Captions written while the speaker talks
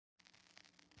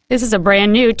This is a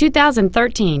brand new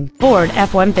 2013 Ford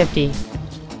F-150.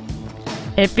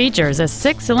 It features a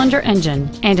 6-cylinder engine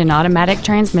and an automatic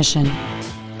transmission.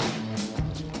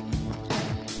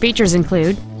 Features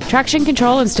include traction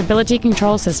control and stability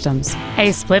control systems,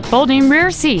 a split folding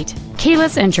rear seat,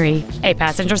 keyless entry, a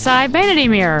passenger side vanity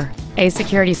mirror, a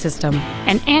security system,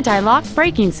 an anti-lock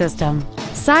braking system,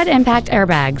 side impact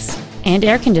airbags, and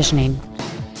air conditioning.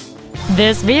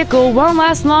 This vehicle won't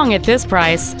last long at this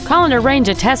price. Call and arrange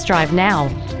a test drive now.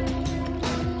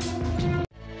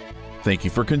 Thank you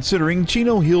for considering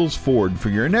Chino Hills Ford for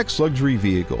your next luxury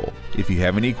vehicle. If you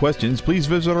have any questions, please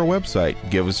visit our website,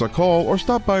 give us a call, or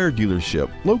stop by our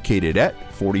dealership located at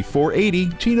 4480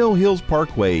 Chino Hills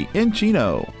Parkway in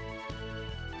Chino.